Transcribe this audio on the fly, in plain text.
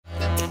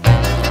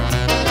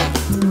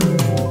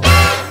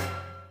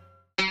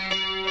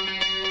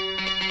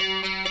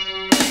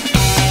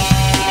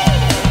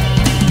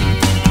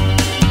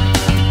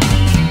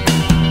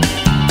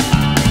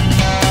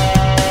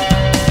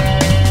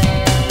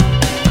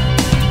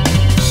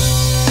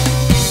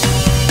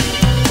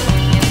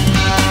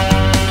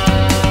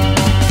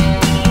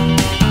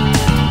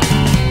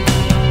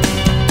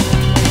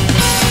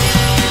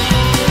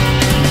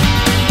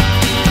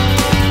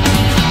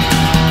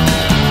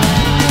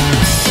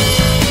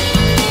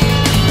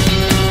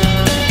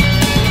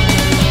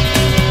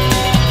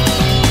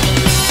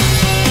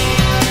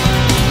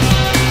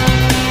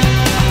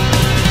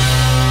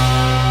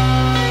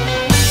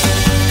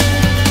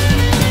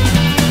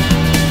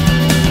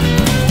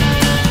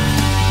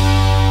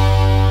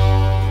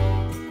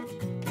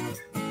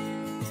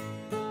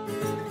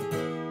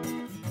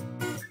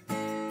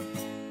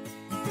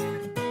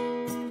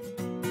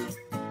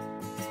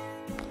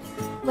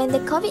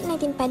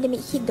COVID-19 pandemic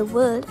hit the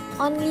world,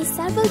 only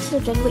several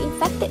children were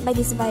infected by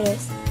this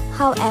virus.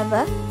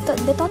 However,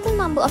 the total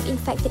number of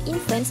infected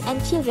infants and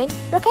children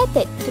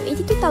rocketed to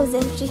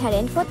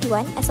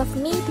 82,341 as of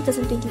May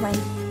 2021.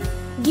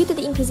 Due to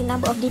the increasing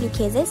number of daily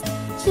cases,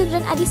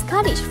 children are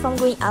discouraged from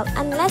going out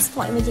unless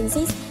for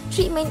emergencies,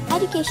 treatment,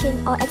 education,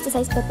 or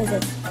exercise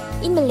purposes.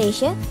 In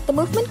Malaysia, the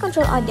movement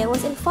control order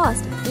was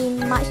enforced in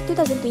March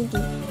 2020,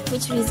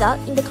 which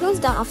resulted in the close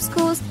down of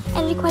schools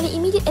and required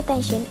immediate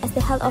attention as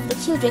the health of the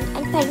children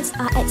and parents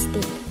are at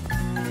stake.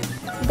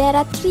 There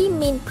are three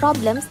main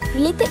problems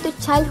related to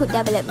childhood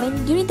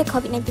development during the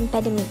COVID-19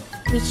 pandemic,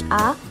 which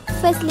are: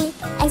 firstly,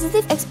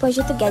 excessive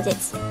exposure to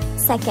gadgets;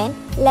 second,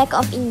 lack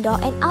of indoor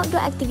and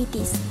outdoor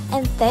activities;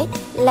 and third,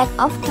 lack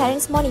of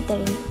parents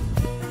monitoring.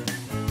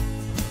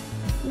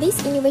 This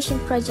innovation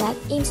project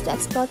aims to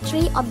explore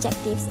three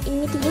objectives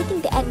in mitigating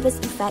the adverse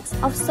effects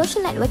of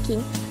social networking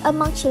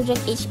among children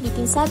aged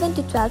between 7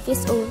 to 12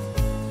 years old,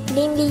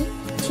 namely,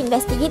 to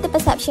investigate the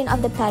perception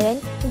of the parent,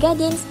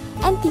 guardians,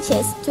 and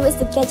teachers towards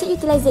the gadget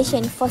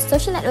utilization for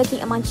social networking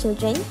among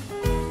children,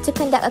 to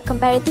conduct a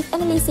comparative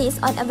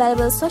analysis on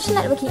available social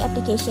networking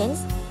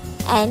applications,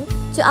 and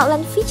to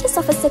outline features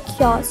of a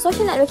secure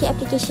social networking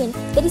application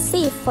that is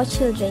safe for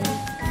children.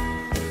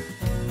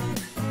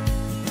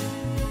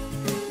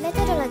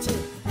 Methodology.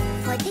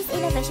 For this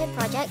innovation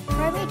project,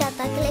 primary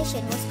data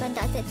collection was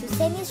conducted through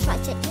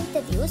semi-structured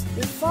interviews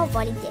with 4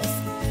 volunteers.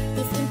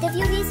 These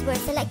interviewees were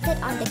selected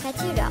on the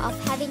criteria of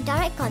having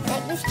direct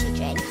contact with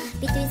children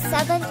between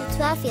 7 to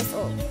 12 years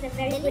old. It is a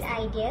very good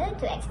idea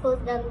to expose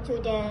them to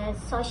the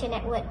social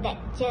network that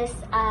just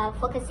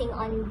focusing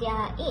on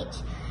their age.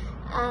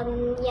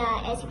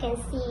 As you can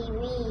see,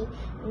 we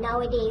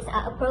nowadays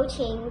are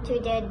approaching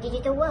to the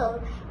digital world,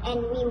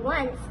 and we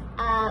want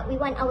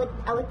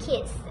our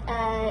kids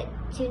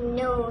to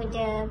know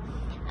the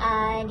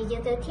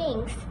digital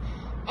things,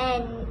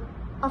 and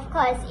of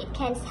course it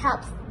can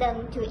help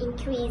them to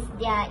increase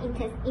their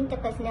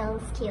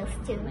interpersonal skills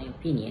too. In my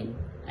opinion,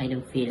 I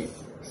don't feel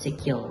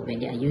secure when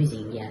they are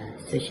using their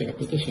social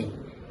application.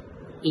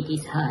 It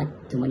is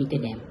hard to monitor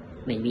them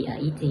when we are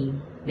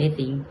eating,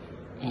 bathing,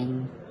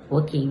 and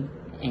working,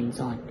 and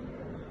so on.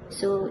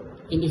 So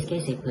in this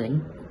case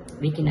happen,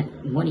 we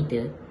cannot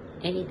monitor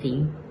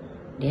anything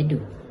they do,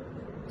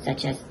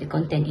 such as the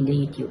content in the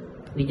YouTube.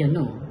 We don't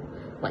know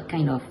what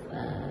kind of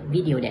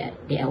video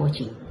that they are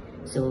watching.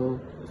 So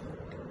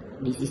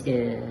this is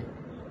the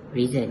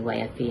reason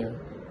why I feel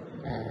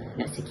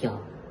not secure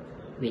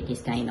with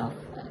this kind of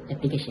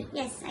application.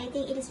 Yes, I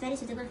think it is very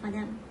suitable for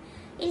them.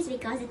 It is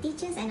because the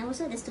teachers and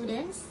also the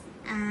students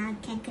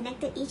can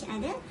connect to each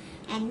other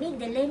and make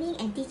the learning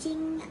and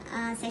teaching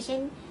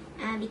session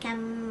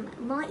become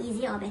more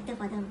easier or better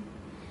for them.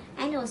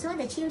 And also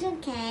the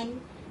children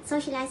can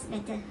socialize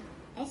better.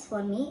 As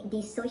for me,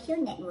 this social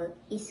network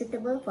is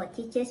suitable for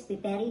teachers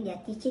preparing their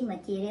teaching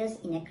materials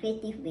in a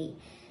creative way.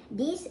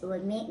 This will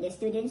make the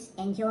students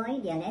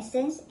enjoy their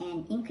lessons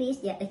and increase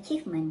their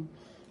achievement.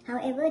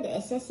 However, the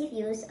excessive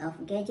use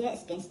of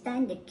gadgets can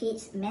stunt the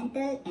kids'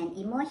 mental and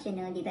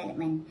emotional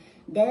development.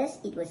 Thus,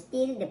 it was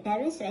still the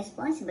parents'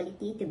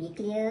 responsibility to be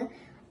clear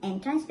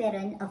and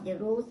transparent of the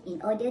rules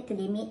in order to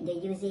limit the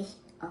usage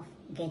of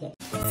gadgets.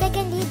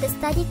 Secondly, the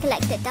study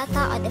collected data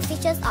on the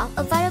features of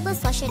available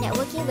social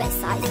networking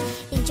websites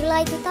in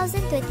July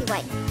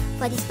 2021.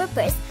 For this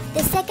purpose,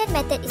 the second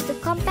method is to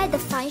compare the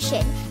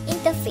function,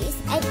 interface,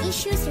 and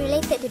issues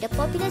related to the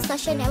popular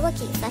social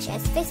networking such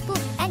as Facebook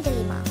and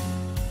Delima.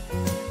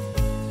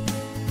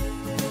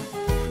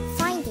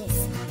 Findings.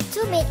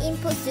 2 main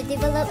inputs to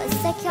develop a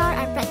secure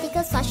and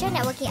practical social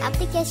networking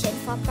application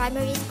for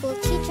primary school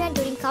children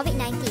during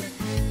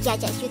COVID-19: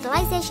 gadget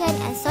utilization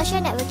and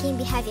social networking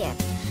behavior.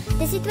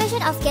 The situation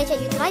of gadget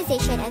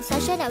utilization and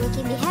social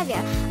networking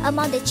behavior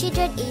among the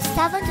children aged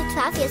 7 to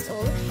 12 years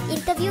old,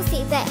 interview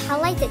feedback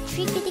highlighted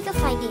 3 critical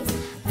findings.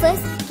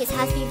 First, kids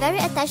have been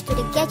very attached to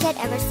the gadget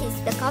ever since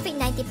the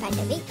COVID-19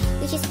 pandemic,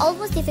 which is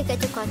almost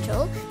difficult to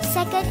control.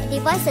 Second,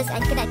 devices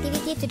and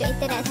connectivity to the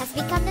internet has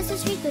become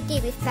necessary to deal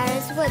with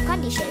parents' work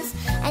conditions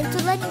and to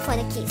learning for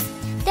the kids.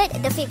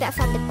 Third, the feedback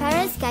from the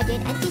parents,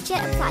 guardian, and teacher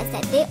implies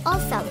that they all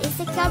felt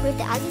insecure with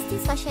the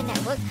existing social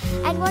network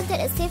and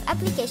wanted a safe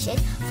application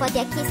for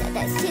their kids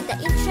that suit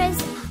the interests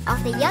of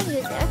the young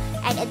user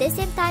and at the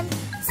same time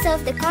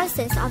serve the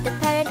concerns of the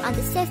parent on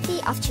the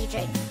safety of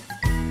children.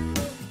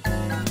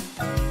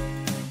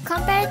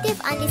 Comparative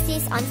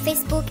analysis on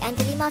Facebook and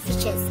Delima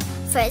features.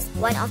 First,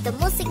 one of the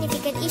most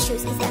significant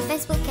issues is that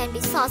Facebook can be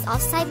source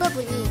of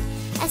cyberbullying.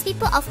 As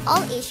people of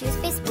all ages use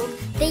Facebook,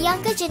 the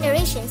younger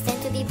generations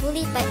tend to be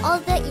bullied by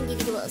older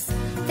individuals.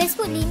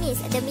 Facebook limits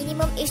the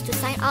minimum age to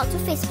sign out to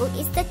Facebook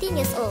is 13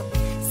 years old.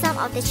 Some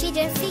of the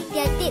children fake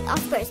their date of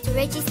birth to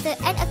register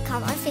an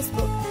account on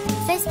Facebook.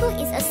 Facebook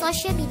is a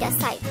social media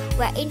site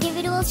where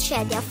individuals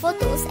share their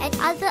photos and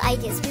other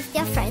ideas with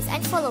their friends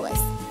and followers.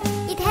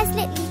 It has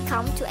lately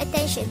come to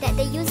attention that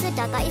the user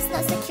data is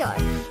not secure.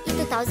 In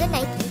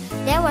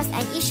 2019, there was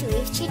an issue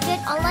with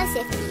children online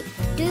safety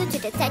due to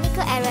the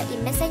technical error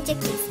in Messenger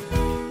keys.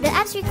 The The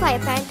apps require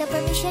parental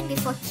permission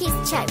before kids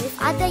chat with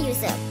other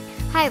users.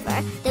 However,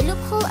 the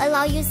loophole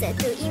allows users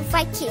to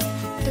invite kids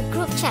to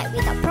group chat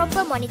without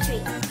proper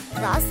monitoring,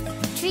 thus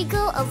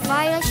trigger a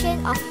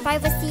violation of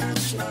privacy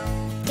issue.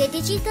 The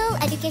Digital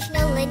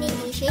Educational Learning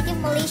Initiative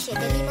Malaysia,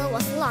 the LIMA,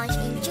 was launched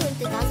in June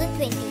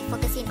 2020,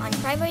 focusing on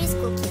primary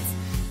school kids.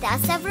 There are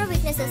several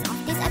weaknesses of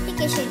this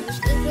application, which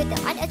include the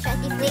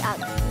unattractive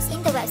layout used in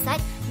the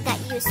website that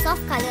use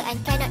soft color and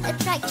cannot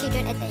attract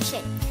children's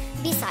attention.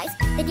 Besides,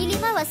 the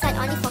Dilemma website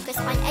only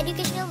focuses on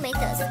educational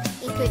methods,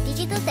 include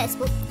digital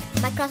textbook,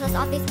 Microsoft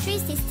Office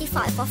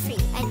 365 for free,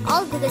 and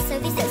all Google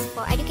services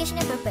for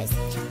educational purpose.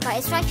 While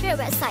a structured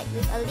website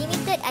with a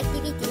limited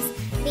activities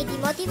may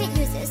demotivate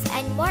users,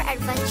 and more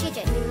advanced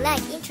children will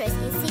lack interest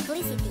in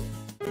simplicity.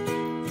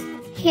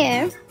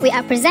 Here, we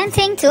are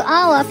presenting to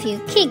all of you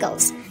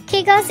Kiggles.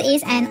 Kiggles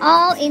is an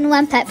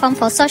all-in-one platform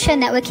for social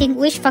networking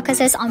which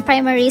focuses on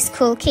primary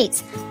school kids.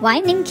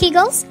 Why name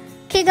Kiggles?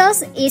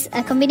 Kiggles is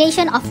a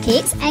combination of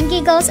kids and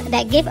giggles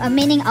that give a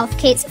meaning of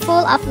kids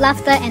full of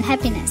laughter and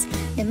happiness.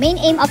 The main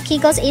aim of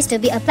Kiggles is to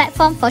be a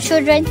platform for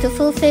children to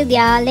fulfill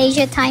their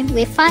leisure time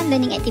with fun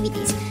learning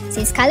activities.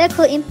 Since color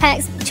could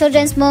impact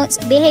children's moods,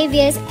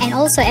 behaviors, and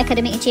also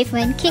academic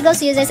achievement,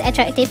 Kiggles uses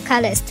attractive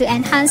colors to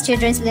enhance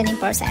children's learning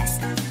process.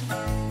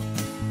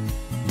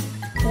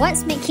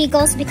 What's made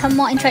Kiggles become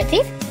more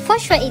interactive? For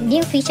sure, its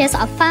new features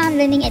of fun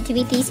learning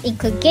activities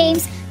include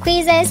games,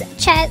 quizzes,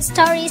 chat,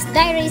 stories,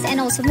 diaries, and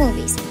also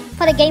movies.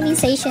 For the gaming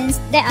sessions,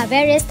 there are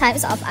various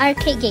types of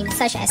arcade games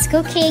such as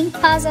cooking,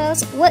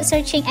 puzzles, word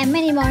searching, and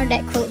many more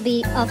that could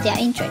be of their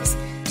interest.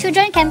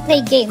 Children can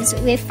play games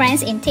with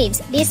friends in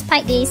teams.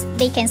 Despite this,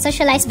 they can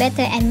socialize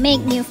better and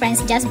make new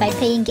friends just by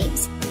playing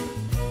games.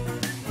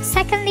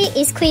 Secondly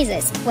is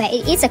quizzes, where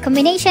it is a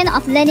combination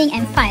of learning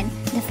and fun.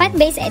 The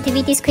fun-based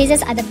activities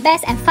quizzes are the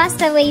best and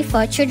faster way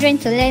for children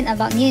to learn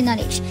about new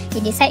knowledge.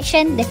 In this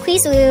section, the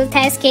quiz will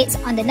test kids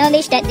on the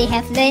knowledge that they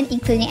have learned,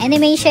 including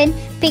animation,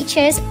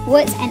 pictures,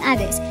 words, and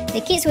others.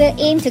 The kids will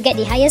aim to get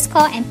the highest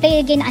score and play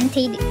again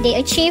until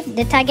they achieve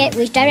the target,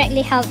 which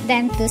directly helps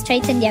them to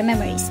strengthen their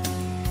memories.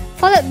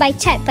 Followed by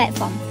chat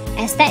platform.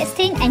 As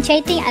texting and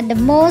chatting are the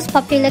most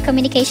popular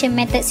communication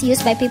methods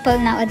used by people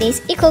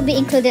nowadays, it could be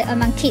included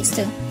among kids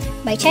too.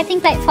 By chatting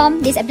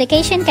platform, this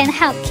application can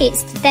help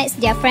kids to text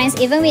their friends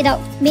even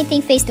without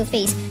meeting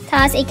face-to-face.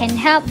 Thus, it can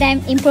help them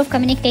improve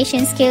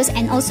communication skills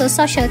and also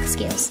social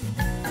skills.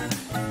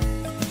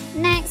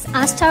 Next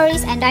are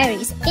stories and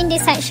diaries. In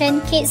this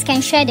section, kids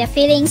can share their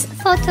feelings,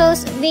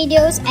 photos,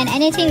 videos, and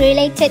anything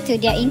related to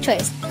their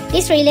interests.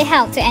 This really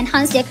helps to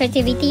enhance their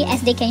creativity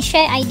as they can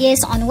share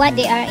ideas on what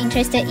they are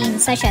interested in,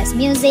 such as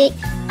music,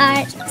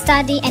 art,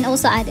 study, and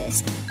also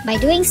others. By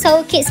doing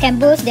so, kids can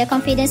boost their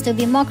confidence to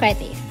be more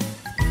creative.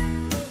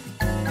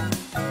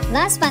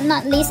 Last but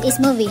not least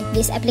is movie.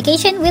 This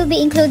application will be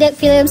included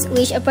films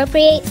which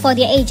appropriate for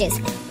their ages.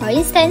 For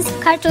instance,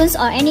 cartoons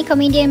or any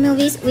comedian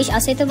movies which are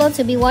suitable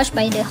to be watched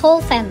by the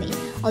whole family.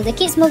 All the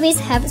kids' movies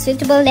have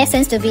suitable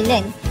lessons to be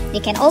learned.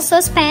 They can also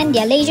spend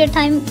their leisure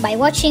time by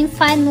watching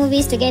fun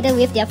movies together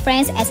with their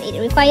friends, as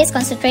it requires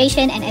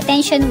concentration and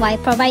attention while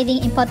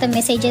providing important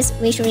messages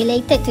which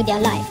related to their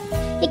life.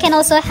 It can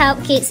also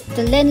help kids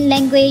to learn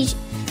language,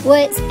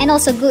 words, and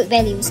also good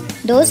values.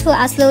 Those who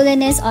are slow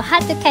learners or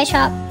hard to catch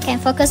up can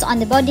focus on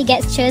the body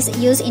gestures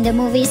used in the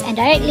movies and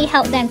directly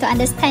help them to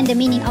understand the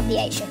meaning of the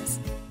actions.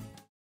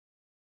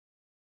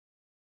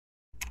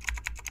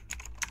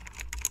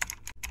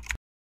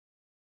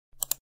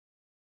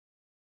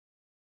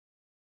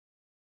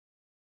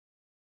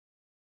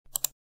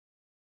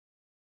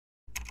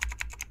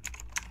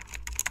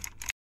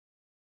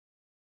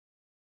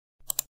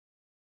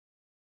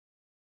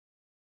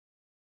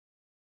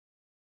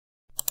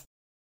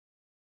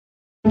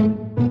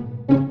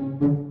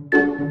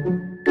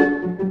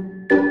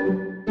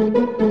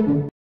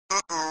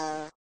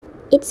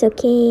 It's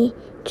okay.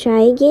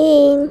 Try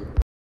again.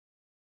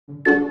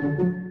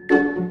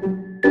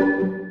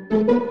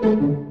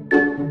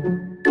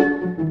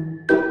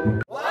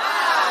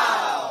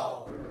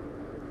 Wow!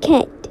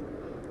 Cat.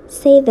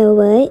 Say the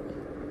word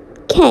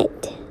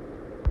cat.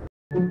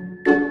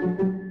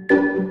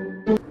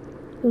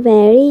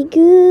 Very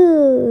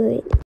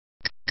good.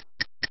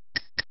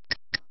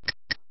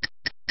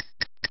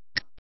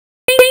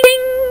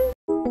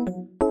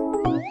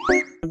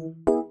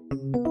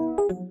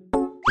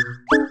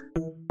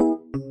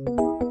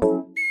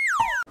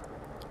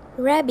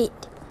 Rabbit.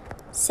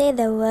 Say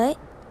the word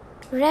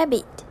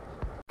rabbit.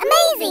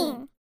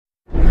 Amazing!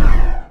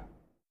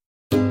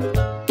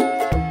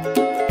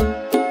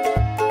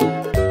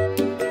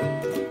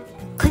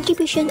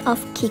 Contribution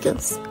of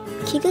Kiggles.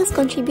 Kiggles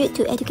contribute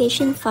to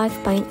Education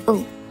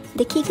 5.0.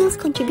 The Kiggles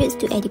contributes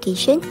to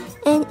education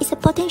and is a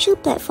potential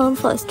platform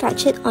for a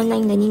structured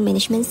online learning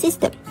management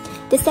system.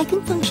 The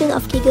second function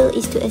of Kiggles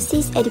is to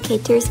assist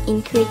educators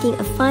in creating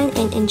a fun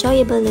and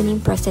enjoyable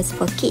learning process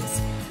for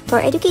kids. For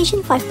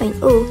Education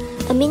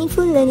 5.0, a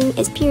meaningful learning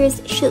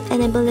experience should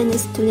enable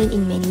learners to learn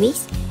in many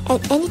ways, at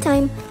any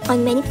time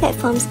on many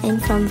platforms and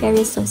from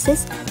various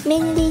sources,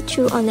 mainly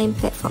through online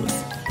platforms.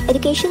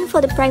 Education for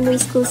the primary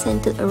school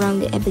centered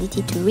around the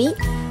ability to read,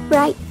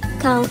 write,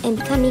 count, and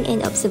becoming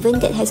an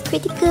observant that has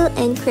critical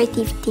and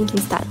creative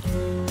thinking style.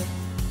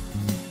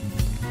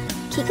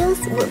 Kiggles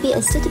would be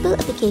a suitable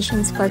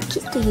application for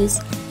kids to use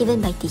even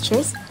by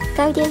teachers,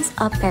 guardians,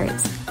 or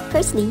parents.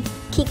 Firstly,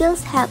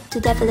 Kiggles help to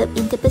develop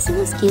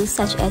interpersonal skills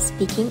such as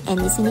speaking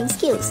and listening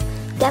skills.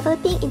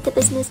 Developing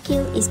interpersonal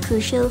skill is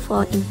crucial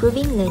for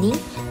improving learning,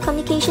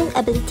 communication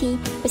ability,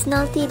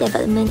 personality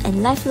development,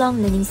 and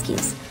lifelong learning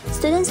skills.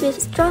 Students with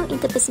strong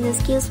interpersonal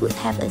skills would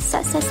have a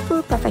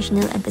successful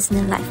professional and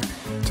personal life.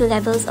 Two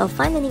levels of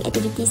fun learning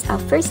activities are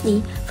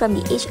firstly from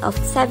the age of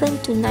 7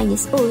 to 9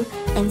 years old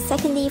and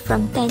secondly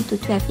from 10 to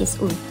 12 years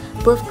old.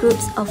 Both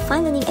groups of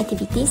fun learning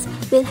activities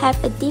will have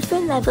a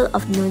different level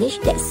of knowledge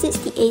that suits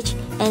the age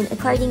and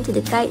according to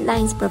the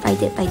guidelines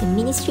provided by the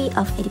Ministry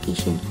of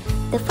Education.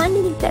 The fun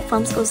learning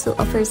platforms also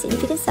offer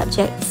significant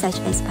subjects such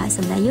as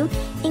Bahasa Melayu,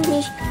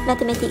 English,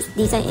 Mathematics,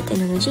 Design and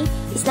Technology,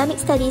 Islamic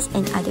Studies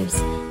and others.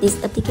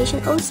 This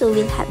application also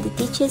will help the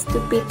teachers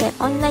to prepare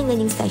online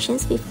learning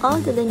sessions with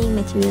all the learning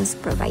materials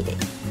provided.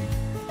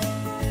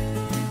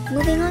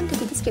 Moving on to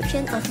the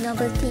description of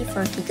novelty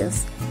for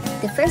Kiggles.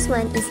 The first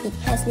one is it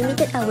has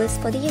limited hours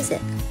for the user.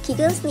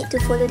 Kiggles need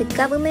to follow the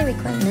government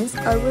requirements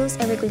or rules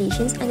and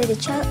regulations under the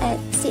Child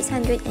Act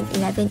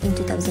 611 in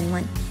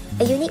 2001.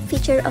 A unique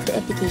feature of the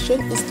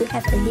application is to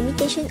have a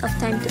limitation of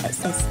time to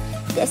access.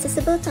 The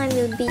accessible time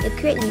will be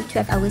accurately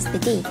 12 hours per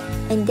day,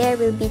 and there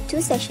will be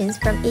 2 sessions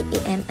from 8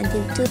 AM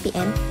until 2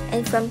 PM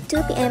and from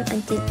 2 PM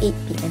until 8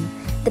 PM.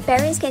 The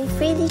parents can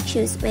freely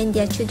choose when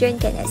their children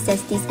can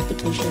access this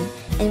application,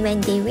 and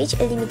when they reach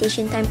a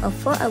limitation time of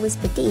 4 hours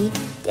per day,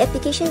 the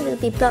application will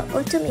be blocked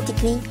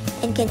automatically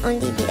and can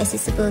only be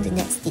accessible the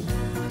next day.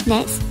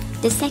 Next,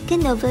 the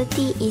second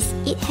novelty is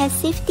it has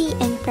safety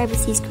and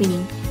privacy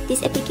screening.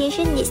 This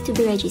application needs to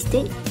be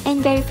registered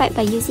and verified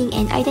by using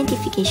an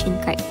identification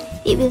card.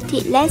 It will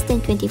take less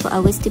than 24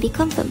 hours to be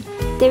confirmed.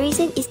 The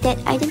reason is that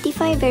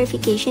identifier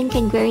verification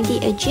can guarantee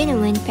a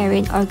genuine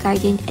parent or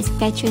guardian as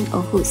patron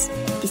or host.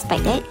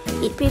 Despite that,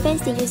 it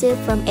prevents the user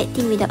from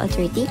acting without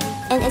authority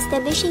and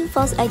establishing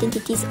false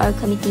identities or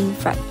committing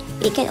fraud.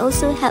 It can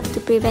also help to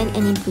prevent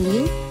any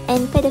bullying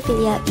and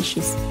pedophilia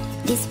issues.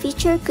 This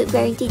feature could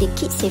guarantee the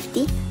kids'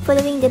 safety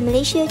following the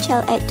Malaysia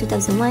Child Act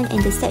 2001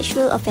 and the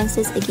Sexual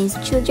Offences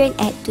Against Children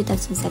Act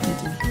 2017.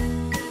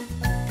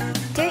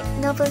 Third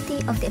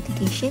novelty of the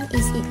application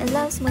is it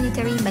allows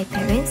monitoring by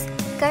parents,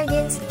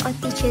 guardians, or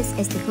teachers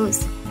as the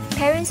host.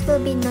 Parents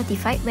will be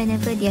notified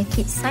whenever their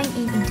kids sign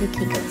in into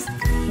Kiggles.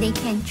 They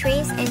can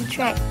trace and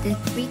track the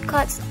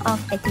records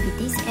of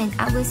activities and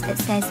hours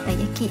accessed by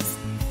their kids.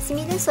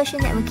 Similar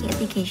social networking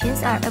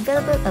applications are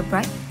available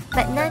abroad,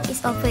 but none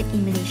is offered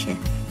in Malaysia.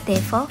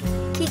 Therefore,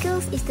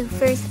 Kiggles is the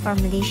first for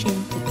Malaysian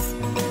kids.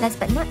 Last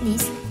but not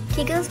least,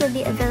 Kiggles will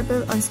be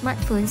available on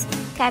smartphones,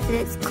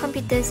 tablets,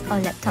 computers or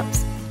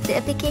laptops. The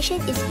application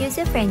is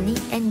user-friendly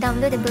and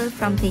downloadable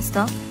from Play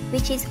Store,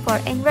 which is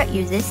for Android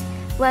users,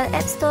 while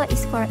App Store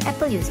is for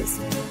Apple users.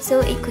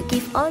 So it could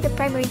give all the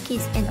primary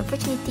kids an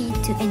opportunity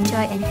to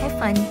enjoy and have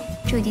fun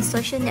through the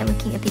social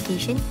networking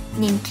application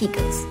named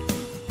Kiggles.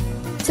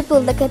 To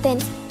pull the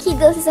curtains,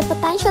 Kiggles is a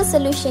potential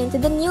solution to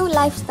the new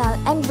lifestyle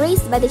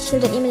embraced by the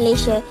children in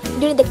Malaysia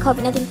during the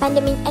COVID-19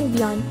 pandemic and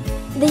beyond.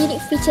 The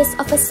unique features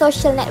of a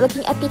social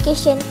networking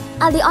application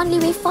are the only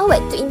way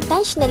forward to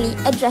intentionally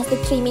address the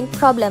 3 main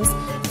problems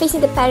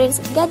facing the parents,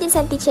 guardians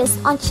and teachers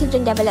on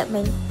children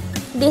development.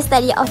 This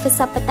study offers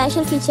some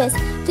potential features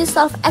to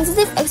solve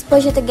excessive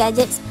exposure to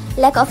gadgets,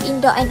 lack of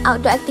indoor and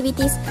outdoor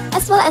activities,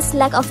 as well as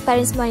lack of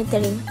parents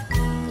monitoring.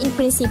 In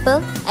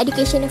principle,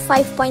 Education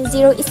 5.0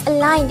 is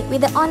aligned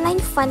with the online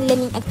fun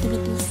learning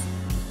activities.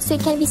 So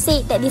it can be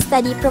said that this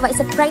study provides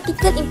a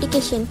practical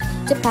implication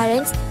to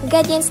parents,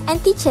 guardians and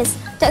teachers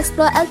to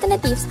explore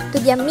alternatives to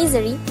their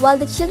misery while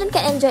the children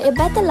can enjoy a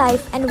better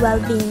life and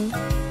well-being.